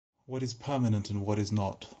What is permanent and what is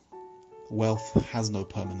not? Wealth has no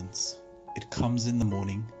permanence. It comes in the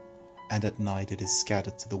morning, and at night it is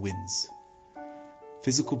scattered to the winds.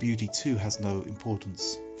 Physical beauty too has no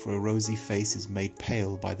importance, for a rosy face is made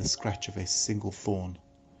pale by the scratch of a single thorn.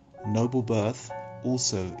 Noble birth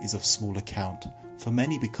also is of small account, for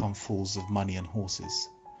many become fools of money and horses.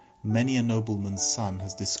 Many a nobleman's son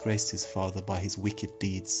has disgraced his father by his wicked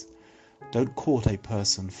deeds. Don't court a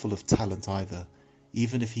person full of talent either,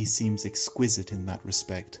 even if he seems exquisite in that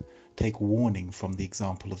respect. Take warning from the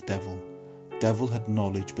example of Devil. Devil had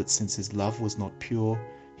knowledge, but since his love was not pure,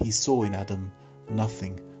 he saw in Adam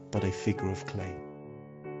nothing but a figure of clay.